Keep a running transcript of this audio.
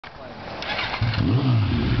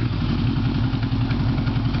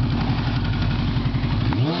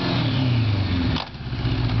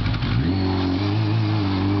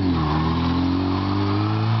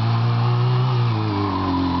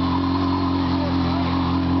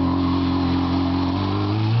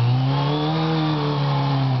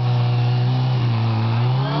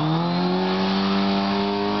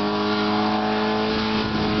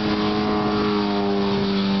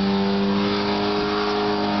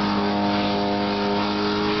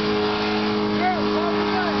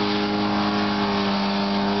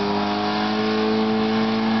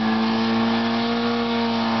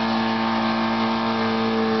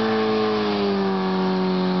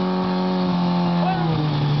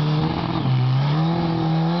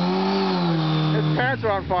Pants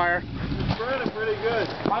are on fire. It's burning pretty good.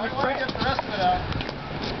 Want me to spray get the rest of it out?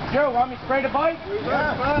 Joe, want me to spray the bike? We've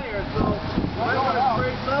got fire, so I want to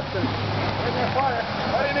spray something. Right there, fire.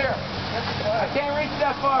 Right in here. I can't reach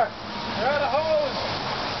that far. You're out of hose.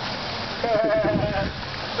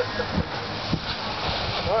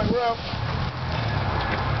 All right, we're up.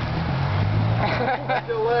 That's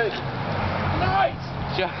your leg. Nice!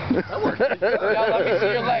 Joe, let me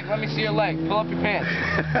see your leg. Let me see your leg. Pull up your pants.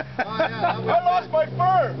 Oh, yeah, I lost my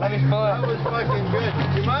fur. Let me pull That up. was fucking good.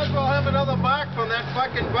 You might as well have another box from that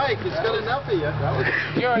fucking bike. It's got enough of you.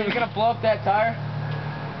 Joe, are you gonna blow up that tire?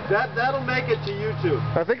 That'll make it to YouTube.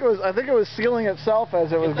 I think it was sealing itself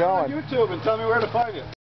as it was Get that going. on YouTube and tell me where to find it.